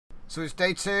So it's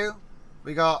day 2.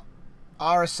 We got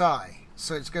RSI.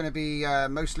 So it's going to be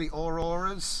mostly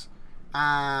auroras,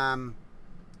 couple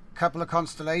of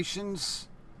constellations,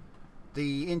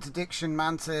 the interdiction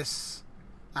mantis,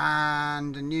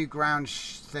 and a new ground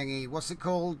thingy. What's it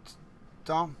called,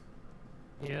 Dom?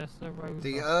 The Ursa Rover.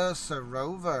 The Ursa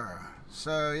Rover.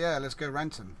 So yeah, let's go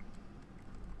rent them.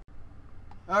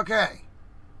 Okay.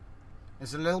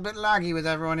 It's a little bit laggy with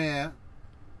everyone here,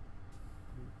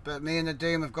 but me and the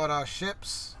Doom have got our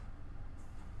ships,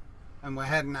 and we're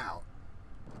heading out.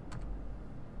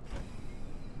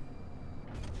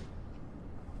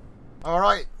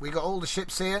 Alright, we got all the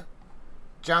ships here.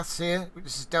 Jath's here.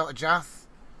 This is Delta Jath.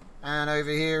 And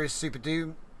over here is Super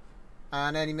Doom.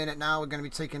 And any minute now we're going to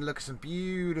be taking a look at some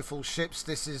beautiful ships.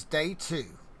 This is day 2.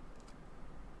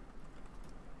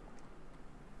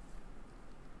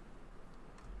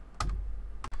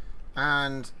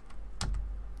 And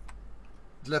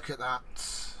look at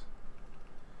that.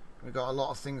 We've got a lot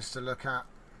of things to look at.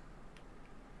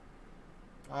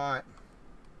 Alright.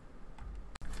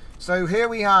 So here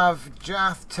we have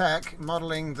Jath Tech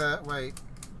modelling the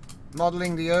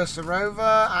Ursa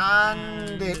Rover,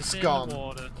 and it's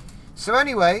gone. So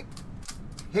anyway,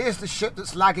 here's the ship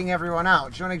that's lagging everyone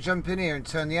out. Do you want to jump in here and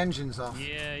turn the engines off?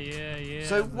 Yeah.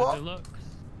 So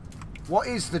what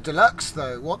is the deluxe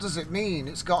though? What does it mean?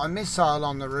 It's got a missile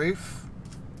on the roof.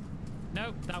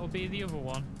 Nope, that would be the other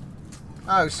one.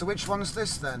 Oh, so which one's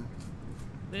this then?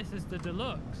 This is the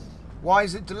deluxe. Why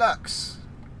is it deluxe?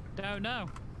 Don't know.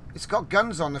 It's got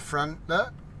guns on the front.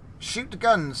 Look. Shoot the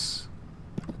guns.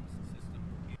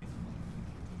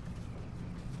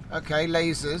 Okay,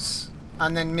 lasers.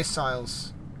 And then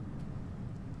missiles.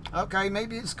 Okay,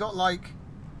 maybe it's got like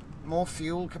more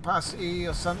fuel capacity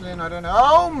or something. I don't know.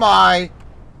 Oh my!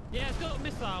 Yeah, it's got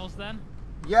missiles then.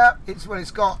 Yeah,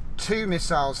 it's got 2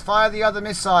 missiles. Fire the other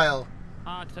missile.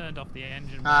 I turned off the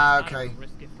engine. Ah, okay. I don't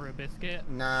risk it for a biscuit.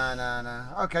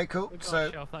 Nah. Okay, cool. We've got So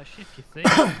to show off that ship, you see.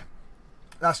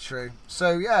 that's true.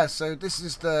 So yeah, so this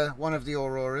is the one of the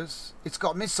auroras. It's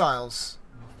got missiles.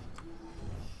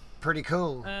 Pretty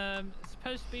cool. It's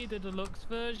supposed to be the deluxe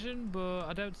version, but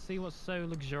I don't see what's so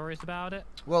luxurious about it.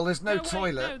 Well, there's no wait,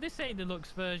 toilet. No, this ain't the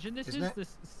deluxe version. This Isn't is it?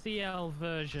 the CL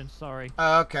version. Sorry.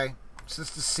 Oh, okay. So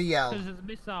it's the CL. Because there's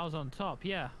missiles on top.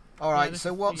 Yeah. All right. Yeah,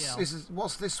 So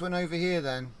what's this one over here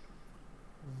then?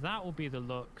 That will be the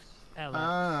Lux LX.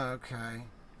 Ah, okay.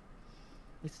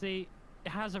 You see, it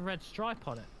has a red stripe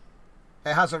on it.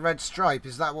 It has a red stripe.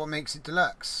 Is that what makes it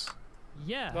deluxe?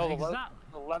 Yeah, no, exactly.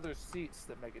 The leather seats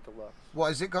that make it deluxe. What,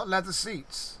 has it got leather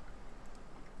seats?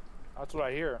 That's what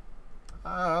I hear.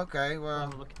 Oh, okay. Well,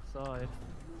 Have a look inside.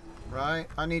 right.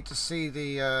 I need to see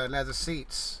the leather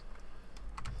seats.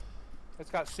 It's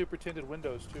got super tinted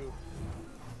windows too.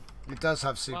 It does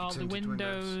have super Well, the tinted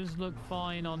windows look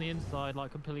fine on the inside,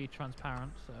 like completely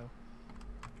transparent. So.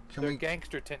 They're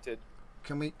gangster tinted.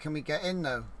 Can we get in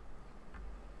though?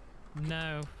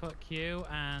 No, fuck you,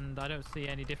 and I don't see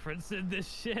any difference in this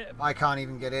ship. I can't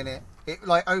even get in it. It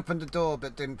like opened the door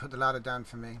but didn't put the ladder down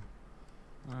for me.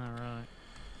 Alright.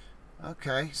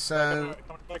 Okay, so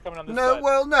coming on this no, side.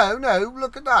 well, no.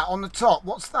 Look at that on the top.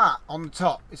 What's that on the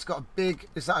top? It's got a big.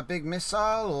 Is that a big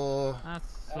missile or?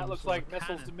 That looks like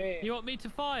missiles to me. You want me to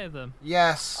fire them?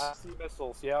 Yes. I see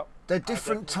missiles. Yep. They're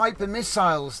different type of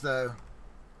missiles though.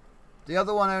 The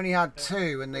other one only had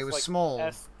 2 and they were like small.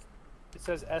 It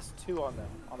says S2 on them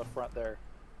on the front there.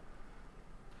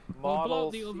 Well, blow Model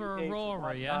up the other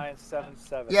Aurora, yeah?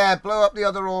 977. Yeah, blow up the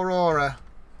other Aurora.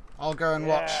 I'll go and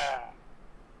watch.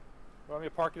 You want me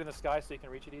to park it in the sky so you can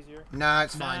reach it easier? Nah,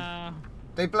 it's fine.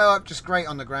 They blow up just great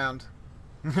on the ground.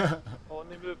 Well,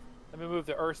 let me move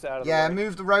the Ursa out of the way. Yeah,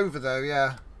 move the rover though,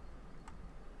 yeah.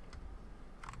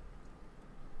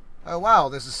 Oh wow,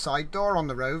 there's a side door on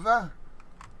the rover.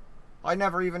 I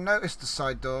never even noticed the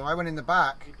side door. I went in the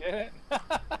back. You get it?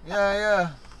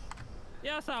 Yeah.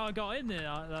 Yeah, that's how I got in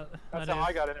there. That's how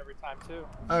I got in every time too.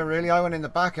 Oh really? I went in the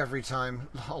back every time.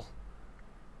 Lol.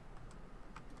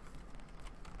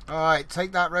 Alright,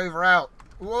 take that rover out.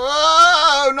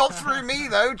 Whoa! Not through me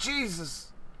though,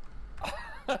 Jesus.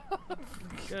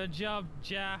 Good job,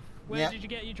 Jaff. Where did you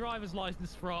get your driver's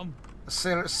license from?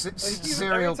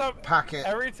 Cereal packet.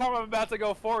 Every time I'm about to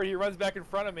go forward, he runs back in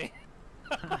front of me.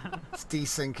 It's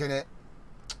desyncing it.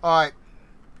 Alright.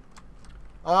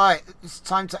 Alright, it's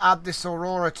time to add this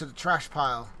Aurora to the trash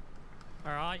pile.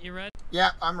 Alright, you ready?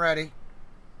 Yeah, I'm ready.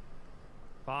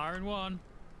 Fire in 1.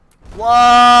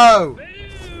 Whoa!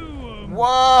 Boom!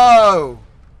 Whoa!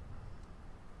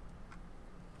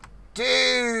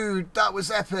 Dude, that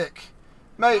was epic.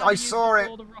 Mate, I saw it.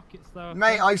 All the rockets, though,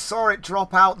 Mate, I saw it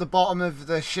drop out the bottom of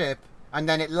the ship and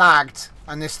then it lagged,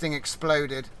 and this thing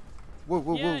exploded. Whoa,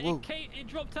 whoa, Yeah, whoa, whoa. it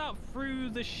dropped out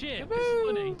through the ship. It's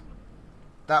funny.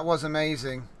 That was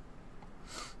amazing.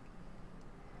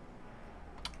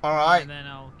 All right. And then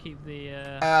I'll keep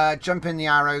the. Jump in the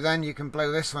arrow then. You can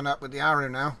blow this one up with the arrow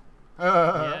now.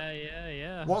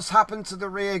 Yeah. What's happened to the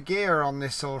rear gear on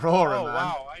this Aurora, Oh, man?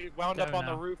 wow. I wound up on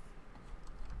the know. roof.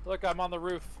 Look, I'm on the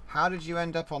roof. How did you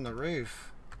end up on the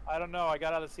roof? I don't know. I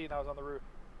got out of the seat and I was on the roof.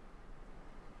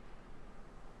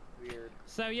 Weird.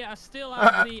 So yeah, I still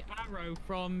have the arrow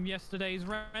from yesterday's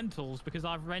rentals because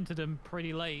I've rented them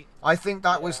pretty late. I think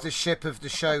that was the ship of the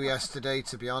show yesterday,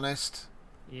 to be honest.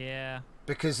 Yeah.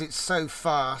 Because it's so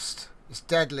fast. It's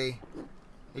deadly.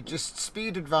 It just...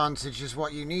 Speed advantage is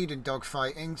what you need in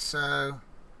dogfighting, so...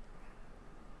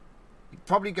 You'd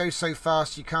probably go so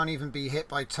fast you can't even be hit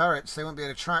by turrets. They won't be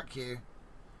able to track you.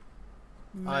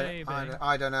 Maybe.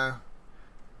 I don't know.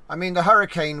 I mean, the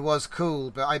Hurricane was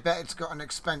cool, but I bet it's got an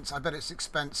expense. I bet it's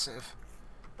expensive.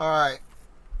 All right.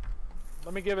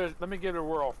 Let me give it a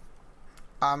whirl.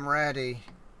 I'm ready.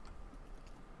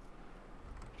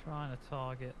 Trying to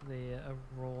target the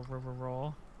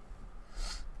Aurora.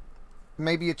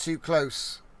 Maybe you're too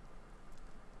close.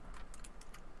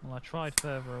 Well, I tried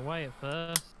further away at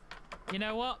first. You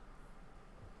know what?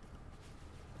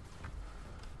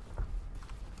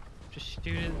 Just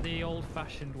shoot it the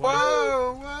old-fashioned way.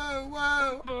 Whoa,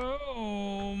 whoa, whoa!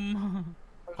 Boom!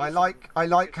 I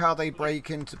like how they break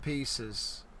into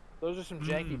pieces. Those are some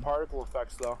janky particle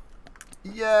effects, though.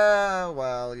 Yeah,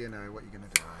 well, you know what you're gonna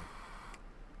do. Right?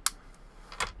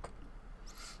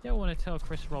 You don't want to tell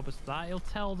Chris Roberts that. He'll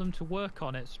tell them to work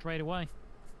on it straight away.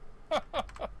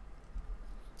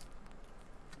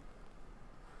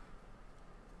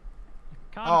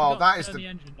 Oh, that is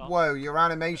the... Whoa, your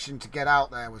animation to get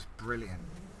out there was brilliant.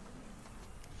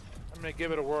 I'm going to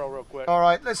give it a whirl real quick.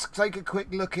 Alright, let's take a quick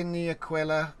look in the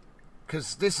Aquila.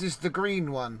 Because this is the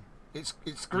green one. It's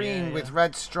green with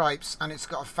red stripes, and it's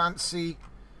got a fancy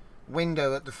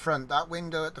window at the front. That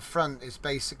window at the front is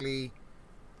basically...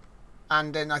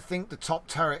 And then I think the top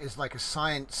turret is like a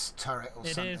science turret or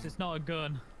something. It is, it's not a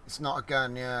gun. It's not a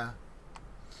gun, yeah.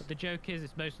 But the joke is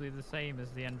it's mostly the same as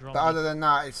the Andromeda. But other than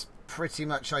that, it's pretty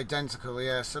much identical,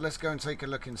 yeah. So let's go and take a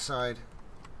look inside.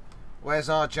 Where's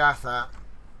our Jath at?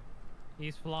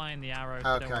 He's flying the arrow,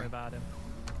 so don't worry about him.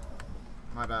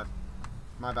 My bad.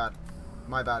 My bad.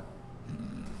 My bad.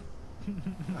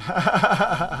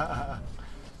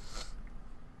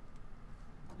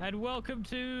 And welcome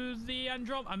to the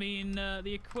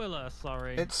the Aquila,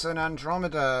 sorry. It's an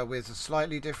Andromeda with a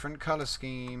slightly different colour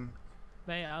scheme.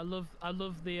 Mate, I love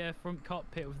the front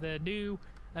cockpit with the new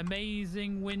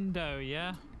amazing window,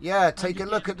 yeah? Yeah, take a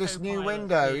look at this new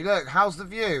window. Look, how's the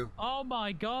view? Oh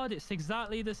my god, it's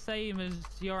exactly the same as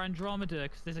your Andromeda,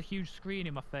 because there's a huge screen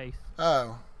in my face.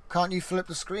 Oh, can't you flip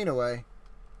the screen away?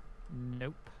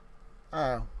 Nope.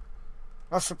 Oh.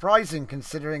 That's surprising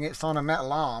considering it's on a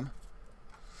metal arm.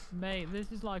 Mate,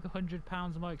 this is like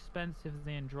 £100 more expensive than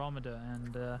the Andromeda,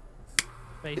 and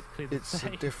basically the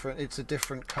same. It's a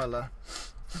different colour.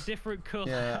 It's a different colour.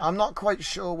 Yeah, I'm not quite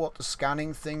sure what the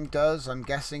scanning thing does. I'm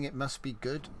guessing it must be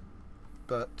good,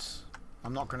 but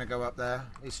I'm not going to go up there.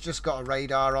 It's just got a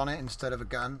radar on it instead of a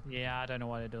gun. Yeah, I don't know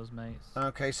what it does, mate.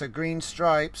 Okay, so green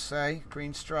stripes, eh?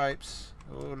 Green stripes.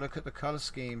 Oh, look at the colour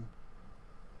scheme.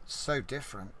 So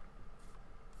different.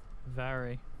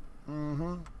 Very.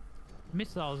 Mm-hmm.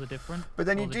 Missiles are different. But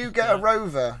then you do get a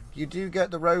rover. You do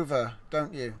get the rover,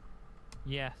 don't you?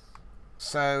 Yes.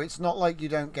 So it's not like you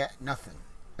don't get nothing.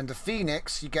 And the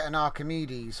Phoenix, you get an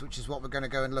Archimedes, which is what we're going to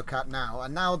go and look at now.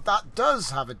 And now that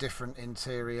does have a different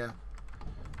interior.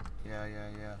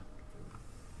 Yeah.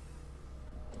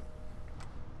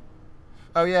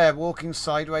 Oh yeah, walking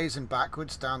sideways and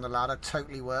backwards down the ladder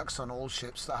totally works on all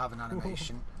ships that have an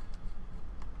animation.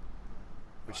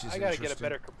 Which is I gotta get a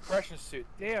better compression suit.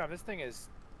 Damn, this thing is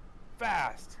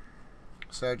fast.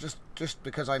 So just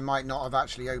because I might not have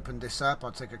actually opened this up,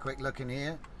 I'll take a quick look in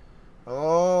here.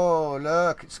 Oh,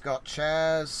 look, it's got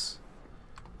chairs,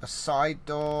 a side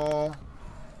door,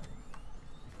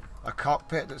 a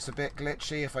cockpit that's a bit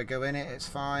glitchy. If I go in it, it's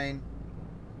fine.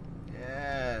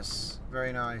 Yes,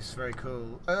 very nice, very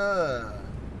cool.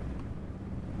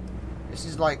 This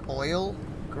is like oil.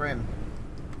 Grim.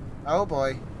 Oh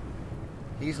boy.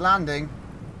 He's landing.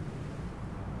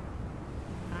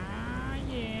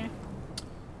 Yeah.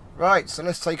 Right, so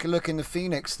let's take a look in the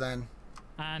Phoenix then.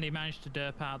 And he managed to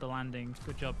derp out the landing.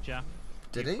 Good job, Jeff.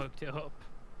 Did he? Fucked it up.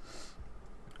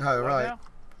 Oh, What right. now?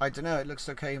 I don't know, it looks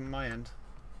okay on my end.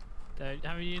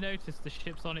 Haven't you noticed the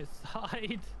ship's on its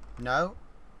side? No?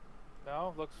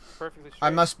 No, looks perfectly straight.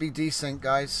 I must be decent,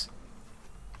 guys.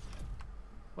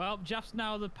 Well, Jeff's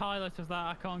now the pilot of that.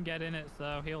 I can't get in it,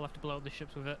 so he'll have to blow up the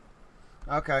ships with it.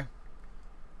 Okay. Let's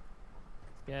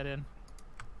get in.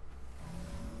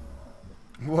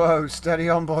 Whoa, steady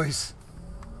on, boys.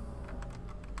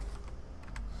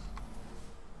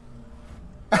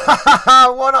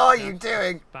 What are you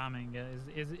doing? Spamming it.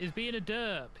 Is being a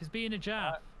derp. He's being a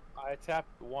Jaff. I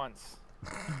tapped once.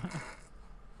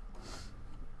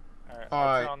 Alright,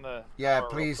 Alright. turn on the Yeah, power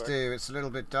real please quick. do. It's a little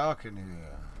bit dark in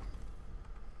here.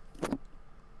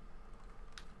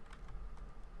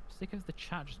 Sick of the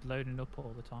chat just loading up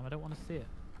all the time. I don't want to see it.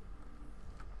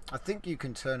 I think you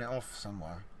can turn it off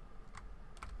somewhere.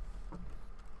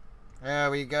 There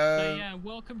we go. So yeah,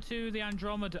 welcome to the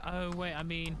Andromeda. Oh wait, I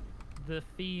mean the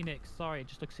Phoenix. Sorry, it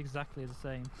just looks exactly the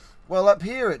same. Well, up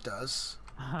here it does.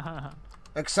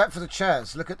 Except for the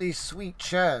chairs. Look at these sweet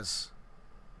chairs.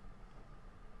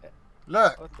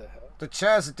 Look, What the hell? the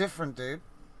chairs are different, dude.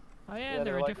 Oh yeah,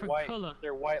 they're a like different white, colour.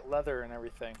 They're white leather and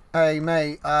everything. Hey,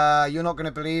 mate, you're not going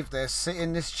to believe this. Sit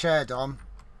in this chair, Dom.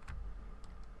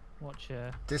 What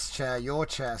chair? This chair, your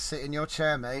chair. Sit in your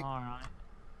chair, mate. Alright.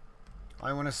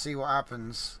 I want to see what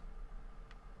happens.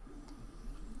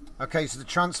 Okay, so the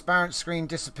transparent screen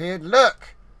disappeared.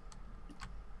 Look!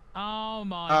 Oh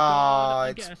my god, I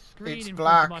it's- get a screen it's in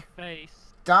black. front of my face.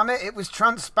 Damn it, it was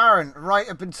transparent right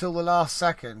up until the last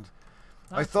second.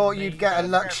 I That's thought you'd get a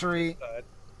amazing. luxury...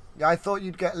 Yeah, I thought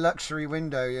you'd get a luxury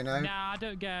window, you know? Nah, I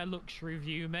don't get a luxury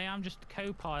view, mate. I'm just a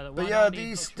co-pilot. But Why yeah, do I need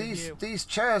luxury view? these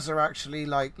chairs are actually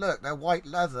like, look, they're white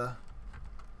leather.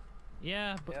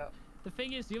 Yeah, but Yeah. the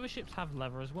thing is, the other ships have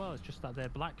leather as well. It's just that they're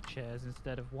black chairs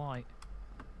instead of white.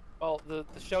 Well, the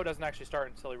show doesn't actually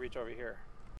start until we reach over here.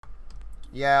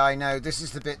 Yeah, I know. This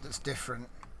is the bit that's different.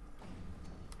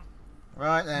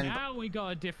 Right then. Now we got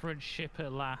a different ship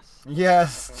at last.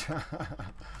 Yes.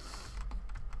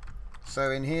 So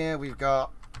in here we've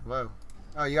got... Whoa.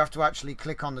 Oh, you have to actually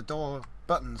click on the door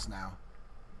buttons now.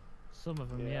 Some of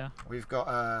them, Yeah. yeah. We've got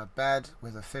a bed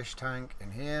with a fish tank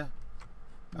in here.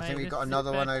 I Mate, think we've this got sick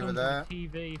another bed one over comes with there. a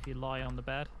TV if you lie on the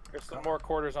bed. There's some more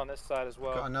quarters on this side as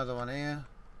well. Got another one here.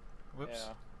 Whoops.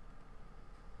 Yeah.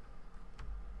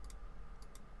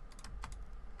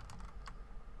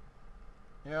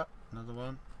 Yep, another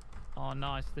one. Oh,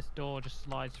 nice. This door just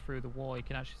slides through the wall. You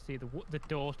can actually see the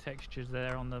door textures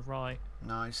there on the right.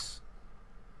 Nice.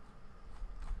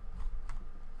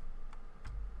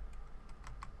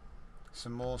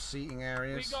 Some more seating We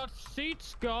areas. got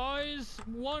seats, guys.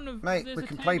 One of Mate, there's we a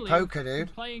can play table here with poker, some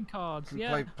dude. Playing cards, Can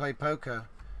yeah. play poker.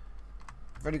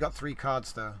 I've only got 3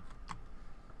 cards though.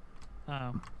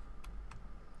 Oh.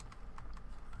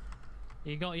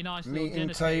 You got your nice Meeting little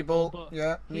dinner table, but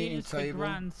yeah, meeting here's the table.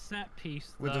 grand set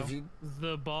piece, With though. a view-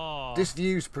 The bar. This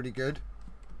view's pretty good.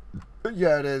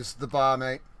 Yeah, it is. The bar,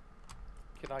 mate.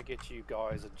 Can I get you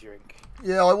guys a drink?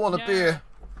 Yeah, I want a Yeah. beer.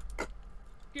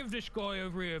 Give this guy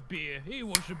over here a beer. He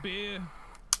wants a beer.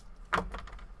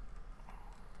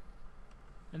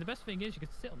 And the best thing is you can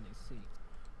sit on these seats.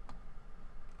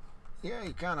 Yeah,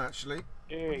 you can actually.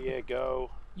 Here you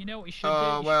go. You know what you should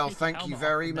Oh, do? You well, should take thank the you helmet off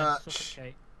very and then much.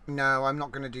 suffocate. No, I'm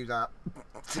not going to do that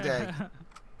today.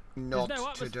 Not There's no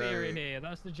atmosphere today. in here.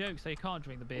 That's the joke, so you can't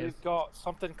drink the beers. We've got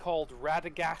something called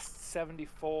Radagast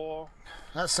 74.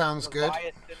 That sounds good.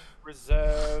 Leviathan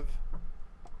Reserve.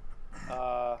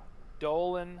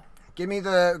 Dolan. Give me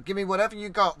whatever you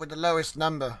got with the lowest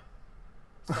number.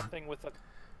 Something with a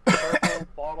purple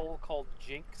bottle called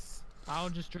Jinx.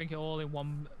 I'll just drink it all in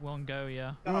one go,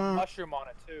 yeah. Got a mushroom on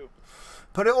it too.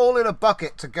 Put it all in a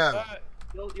bucket to go.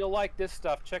 You'll like this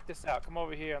stuff. Check this out. Come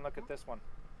over here and look at this one.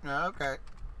 Okay.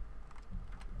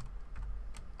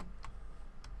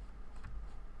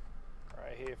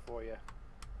 Right here for you.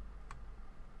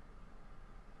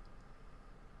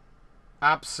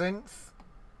 Absinthe.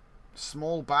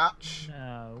 Small batch.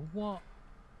 No, what?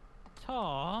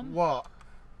 Tom? What?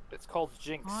 It's called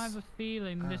Jinx. I have a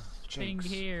feeling this thing Jinx.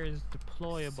 here is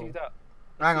deployable. See that?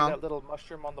 Hang See on. that little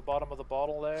mushroom on the bottom of the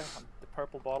bottle there? The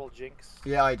purple bottle, Jinx.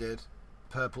 Yeah, I did.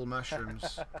 Purple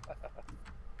mushrooms.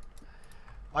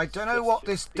 I don't know Just what to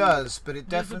this speed. does, but it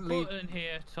There's definitely... a button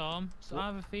here, Tom. So I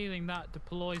have a feeling that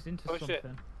deploys into Push it.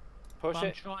 something. Push I'm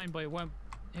it. trying, but it won't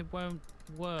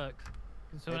work.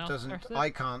 Can someone It else doesn't... press it? I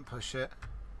can't push it.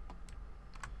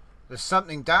 There's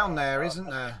something down there, isn't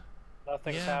there?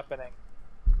 Nothing's Yeah. happening.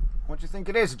 What do you think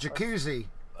it is? A jacuzzi?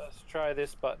 Let's try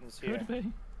this buttons here. Could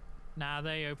be. Nah,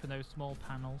 they open those small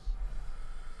panels.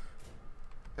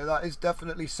 Yeah, that is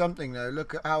definitely something, though.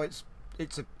 Look at how it's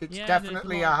Yeah,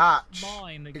 definitely there's a like hatch.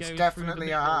 line that It's goes through definitely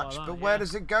the a middle like hatch. that, But where yeah.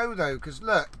 does it go, though? Because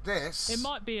look, this... It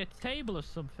might be a table or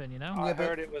something, you know? I Yeah, but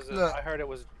heard it was. look. I heard it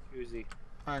was a jacuzzi.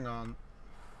 Hang on.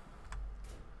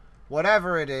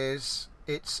 Whatever it is,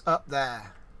 it's up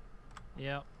there.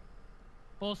 Yep.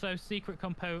 Also, secret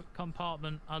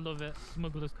compartment. I love it.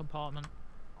 Smuggler's compartment.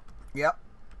 Yep.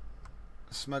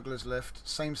 Smuggler's lift.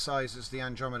 Same size as the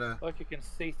Andromeda. Look, you can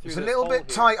see through. It's a little bit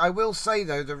tight. I will say,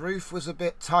 though, the roof was a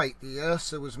bit tight. The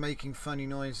Ursa was making funny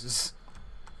noises.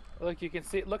 Look, you can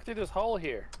see. Look through this hole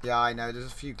here. Yeah, I know. There's a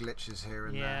few glitches here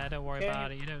and there. Yeah, don't worry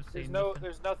about it. You don't see nothing.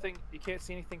 There's nothing. You can't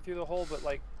see anything through the hole, but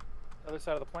like, the other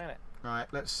side of the planet. Right,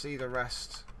 let's see the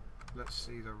rest. Let's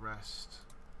see the rest.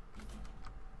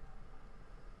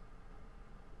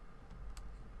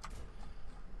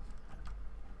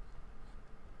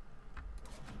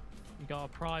 You got a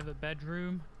private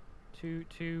bedroom, to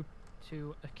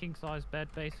a king-size bed,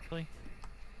 basically.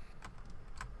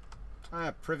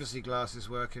 Privacy glass is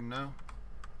working now.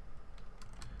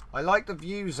 I like the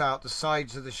views out the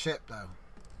sides of the ship, though.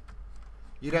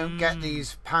 You don't get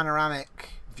these panoramic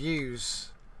views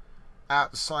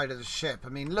out the side of the ship. I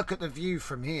mean, look at the view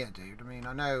from here, dude. I mean,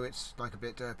 I know it's like a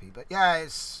bit derpy, but yeah,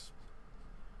 it's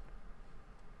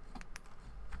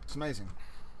amazing.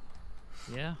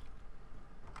 Yeah.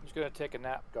 I'm just gonna take a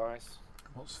nap, guys.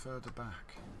 What's further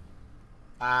back?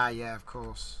 Ah, yeah, of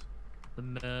course. The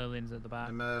Merlin's at the back.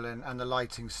 The Merlin, and the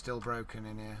lighting's still broken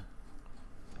in here.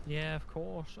 Yeah, of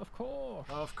course, of course.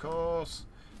 Of course.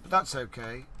 But that's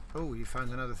okay. Oh, you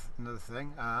found another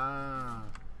thing.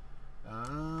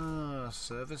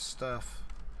 Service stuff.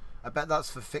 I bet that's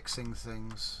for fixing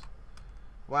things.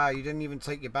 Wow, you didn't even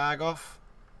take your bag off?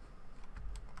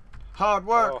 Hard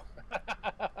work! Oh.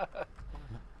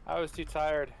 I was too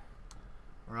tired.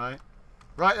 Right.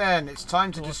 Right then, it's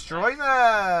time to destroy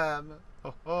them!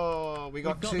 We got We've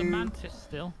got two... the Mantis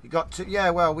still. You got two...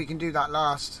 Yeah, well, we can do that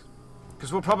last.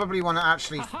 Because we'll probably want to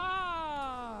actually...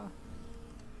 Ha!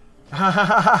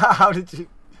 How did you...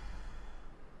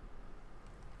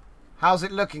 How's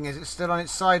it looking? Is it still on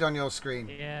its side on your screen?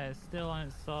 Yeah, it's still on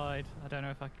its side. I don't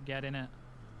know if I can get in it.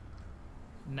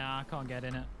 Nah, I can't get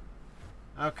in it.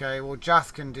 Okay, well,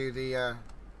 Jath can do the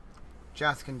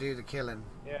killing.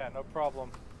 Yeah, no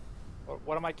problem.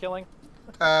 What am I killing?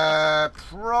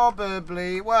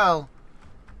 Probably, well,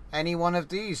 any one of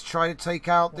these. Try to take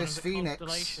out this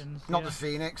Phoenix. Not the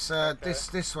Phoenix, Okay.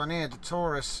 this one here, the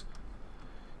Taurus.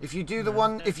 If you do the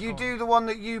one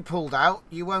that you pulled out,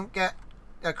 you won't get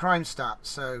a crime stat.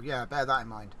 So yeah, bear that in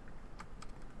mind.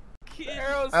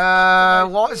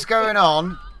 What is going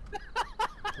on?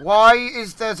 Why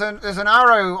is there's an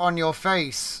arrow on your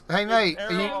face? Hey mate,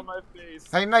 on my face.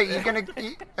 hey mate, you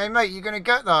gonna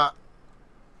get that?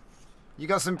 You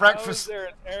got some breakfast. How is there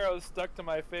an arrow stuck to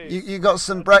my face? You got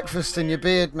some breakfast in your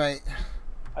beard, mate.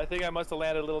 I think I must have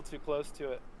landed a little too close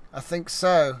to it. I think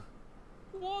so.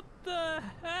 What the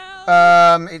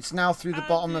hell? It's now through the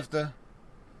bottom of the.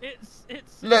 It's.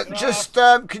 Look, just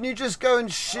can you just go and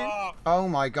shoot? Oh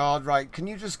my God! Right, can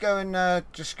you just go and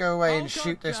just go away and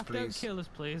shoot this, Jeff, please? Don't kill us,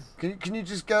 please. Can you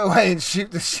just go away and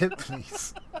shoot the ship,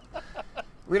 please?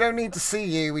 We don't need to see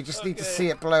you. We just need to see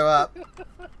it blow up.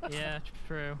 Yeah,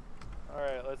 true. All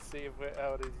right, let's see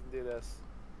how it is you can do this.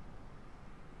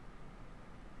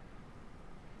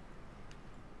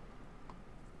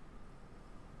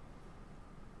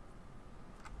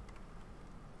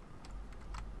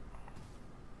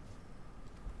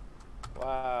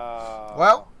 Wow.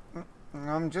 Well,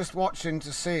 I'm just watching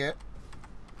to see it.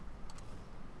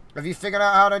 Have you figured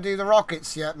out how to do the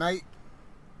rockets yet, mate?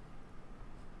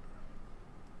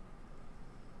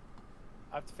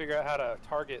 I have to figure out how to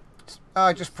target.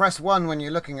 Just press 1 when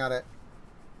you're looking at it.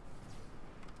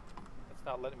 It's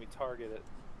not letting me target it.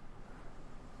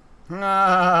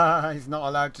 He's not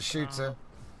allowed to shoot it.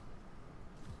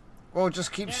 Well,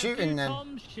 just keep shooting then. Do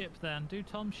Tom's ship then. Do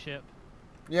Tom's ship.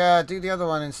 Yeah, do the other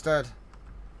one instead.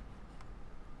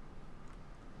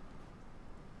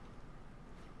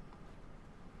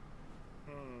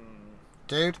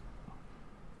 Dude.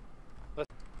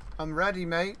 I'm ready,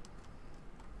 mate.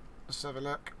 Let's have a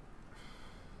look.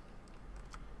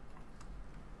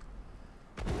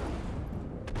 There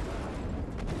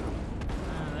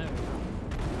we go.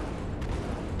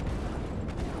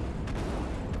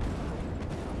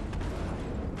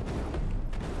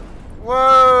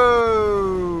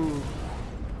 Whoa!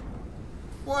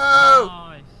 Whoa!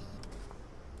 Nice.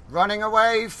 Running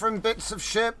away from bits of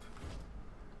ship.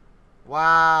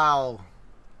 Wow.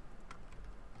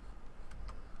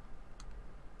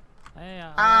 Hey,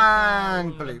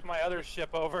 And blue. Lift my other ship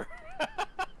over.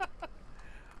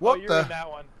 What you're the? in that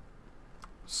one.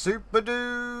 Super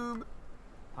Doom.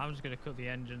 I'm just gonna cut the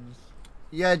engines.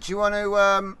 Yeah, do you want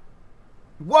to,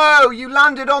 Whoa, you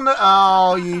landed on the...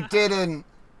 Oh, you didn't.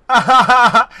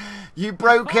 You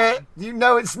broke it. fine. You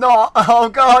know it's not. Oh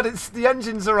god, it's the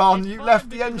engines are on. It's You fine left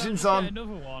the because I engines just get on.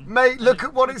 another one, Mate, and look it's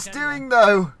at what the it's Ken doing one.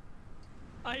 though.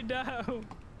 I know.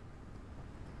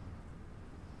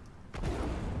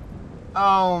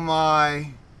 Oh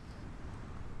my.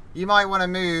 You might want to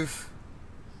move.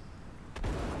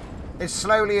 It's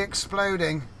slowly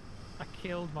exploding. I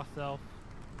killed myself.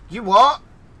 You what?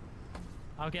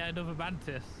 I'll get another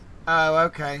mantis. Oh,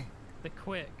 okay. They're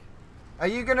quick. Are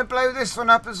you going to blow this one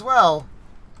up as well?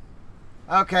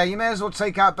 Okay, you may as well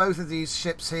take out both of these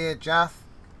ships here, Jath.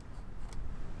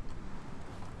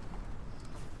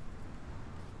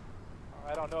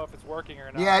 I don't know if it's working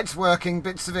or not. Yeah, it's working.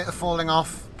 Bits of it are falling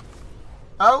off.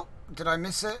 Oh, did I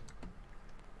miss it?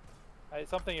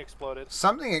 Something exploded.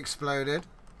 Something exploded.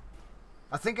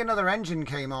 I think another engine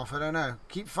came off. I don't know.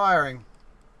 Keep firing.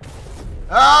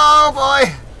 Oh, boy!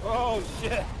 Oh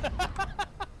shit!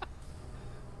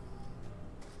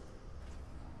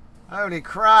 Holy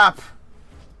crap!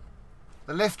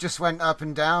 The lift just went up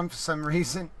and down for some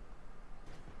reason.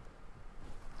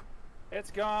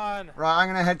 It's gone. Right, I'm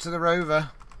going to head to the rover.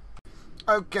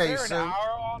 Okay, Is there an so...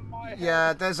 arrow on my head?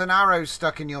 Yeah, there's an arrow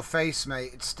stuck in your face,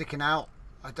 mate. It's sticking out.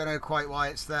 I don't know quite why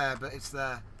it's there, but it's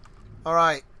there.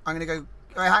 Alright, I'm going to go...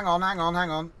 Oh, hang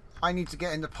on. I need to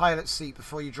get in the pilot seat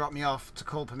before you drop me off to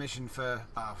call permission for...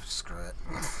 Oh, screw it.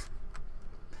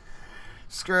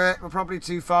 Screw it, we're probably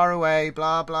too far away,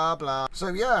 blah, blah, blah. So,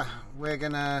 yeah, we're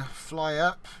going to fly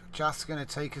up. Jath's going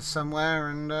to take us somewhere,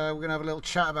 and we're going to have a little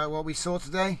chat about what we saw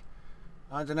today.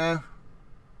 I don't know.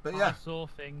 But, yeah. I saw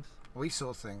things. We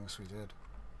saw things, we did.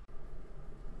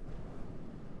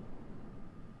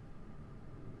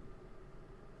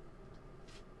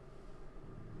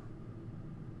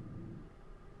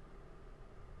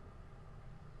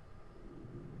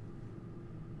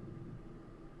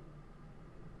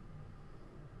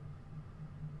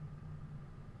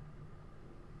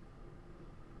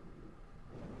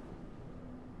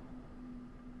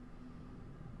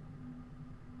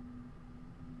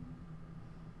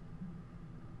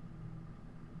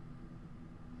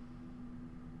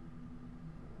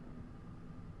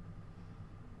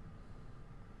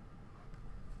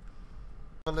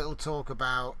 A little talk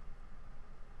about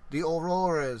the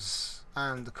auroras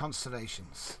and the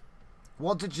constellations.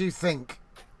 What did you think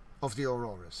of the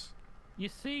auroras? You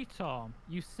see, Tom,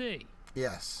 you see.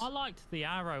 Yes. I liked the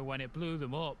arrow when it blew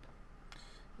them up.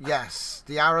 Yes,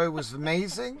 the arrow was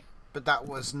amazing, but that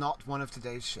was not one of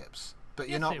today's ships. But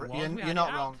Yes, you're it not was. We you're had not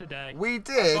it out wrong. today. We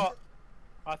did.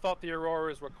 I thought the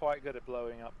auroras were quite good at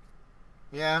blowing up.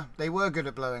 Yeah, they were good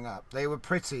at blowing up. They were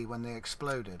pretty when they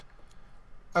exploded.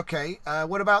 Okay,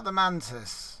 what about the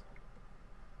mantis?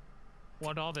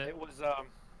 What of it?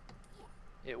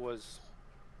 It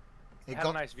had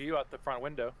a nice view out the front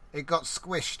window. It got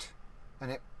squished,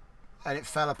 and it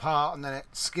fell apart, and then it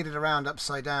skidded around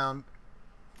upside down,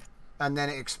 and then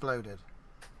it exploded.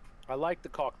 I like the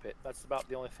cockpit. That's about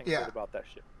the only thing good about that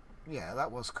ship. Yeah,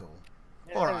 that was cool.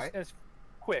 Yeah, All right. It's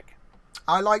quick.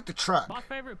 I like the truck. My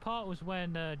favourite part was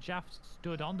when Jaff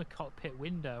stood on the cockpit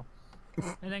window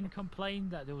and then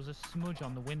complained that there was a smudge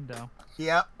on the window.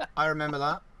 Yeah, I remember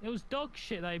that. It was dog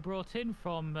shit they brought in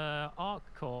from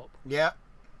ArcCorp. Yeah.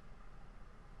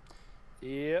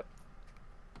 Yep.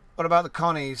 What about the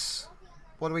Connies?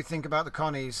 What do we think about the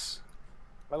Connies?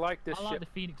 I like this I like ship the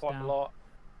Phoenix quite down. a lot.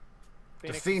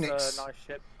 The Phoenix Phoenix. is a nice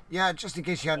ship. Yeah, just in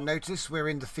case you hadn't noticed, we're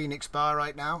in the Phoenix bar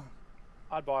right now.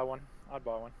 I'd buy one.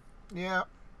 Yeah.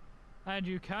 And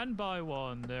you can buy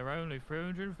one. They're only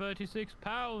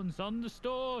 £336 on the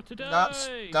store today. That's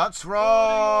Order yours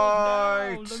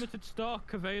right. now. Limited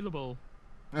stock available.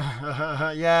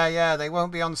 yeah, they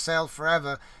won't be on sale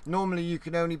forever. Normally you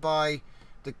can only buy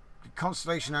the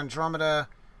Constellation Andromeda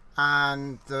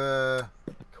and the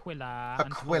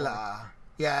Aquila.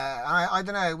 Yeah, I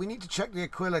don't know. We need to check the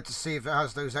Aquila to see if it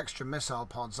has those extra missile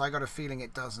pods. I got a feeling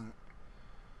it doesn't.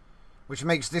 Which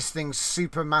makes this thing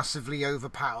super massively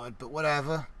overpowered, but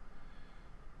whatever.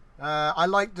 I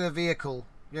like the vehicle,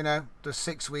 you know, the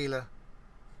six-wheeler.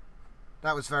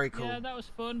 That was very cool. Yeah, that was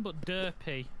fun, but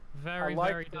derpy. Very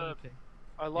I derpy.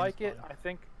 I like it. I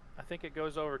think it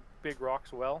goes over big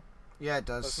rocks well. Yeah, it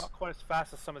But it's does. not quite as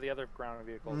fast as some of the other ground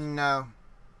vehicles. No.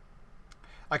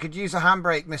 I could use a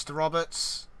handbrake, Mr.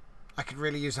 Roberts. I could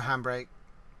really use a handbrake.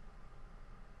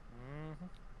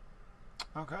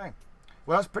 Okay.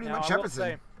 Well, that's pretty much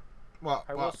everything.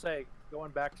 I will say,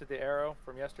 going back to the Arrow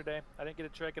from yesterday, I didn't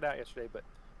get to check it out yesterday, but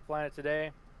flying it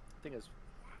today, the thing is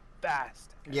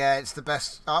fast. Yeah, it's the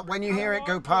best. When you hear it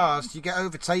go past, you get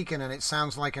overtaken and it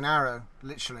sounds like an arrow,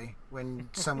 literally. When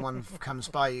someone comes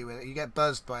by you with it, you get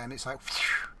buzzed by them. It's like,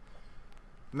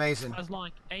 Amazing. It has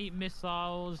like 8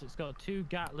 missiles. It's got 2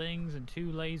 Gatlings and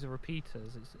 2 laser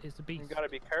repeaters. It's a beast. You gotta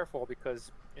be careful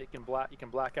because you can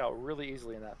black out really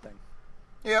easily in that thing.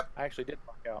 Yep. I actually did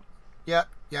black out. Yep.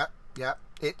 Yep. Yep.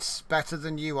 It's better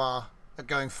than you are at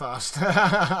going fast.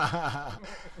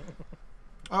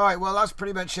 All right. Well, that's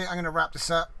pretty much it. I'm going to wrap this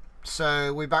up.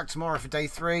 So we're back tomorrow for day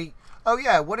 3. Oh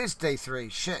yeah. What is day 3?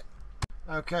 Shit.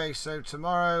 Okay. So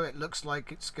tomorrow it looks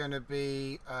like it's going to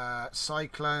be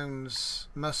Cyclones,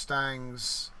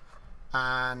 Mustangs,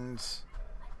 and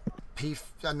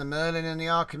the Merlin and the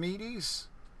Archimedes.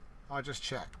 I'll just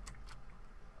check.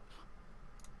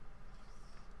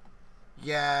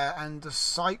 Yeah, and the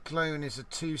Cyclone is a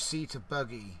 2-seater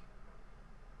buggy.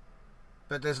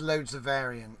 But there's loads of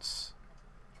variants.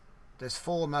 There's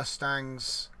 4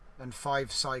 Mustangs and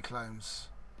 5 Cyclones.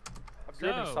 I've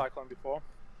driven a Cyclone before.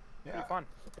 Yeah. Pretty fun.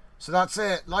 So that's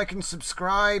it. Like and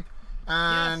subscribe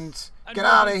and Yes. get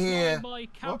out of here. My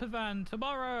camper van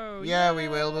tomorrow. Yeah, we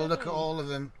will. We'll look at all of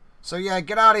them. So yeah,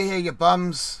 get out of here, you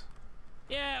bums.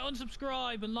 Yeah,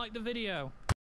 unsubscribe and like the video.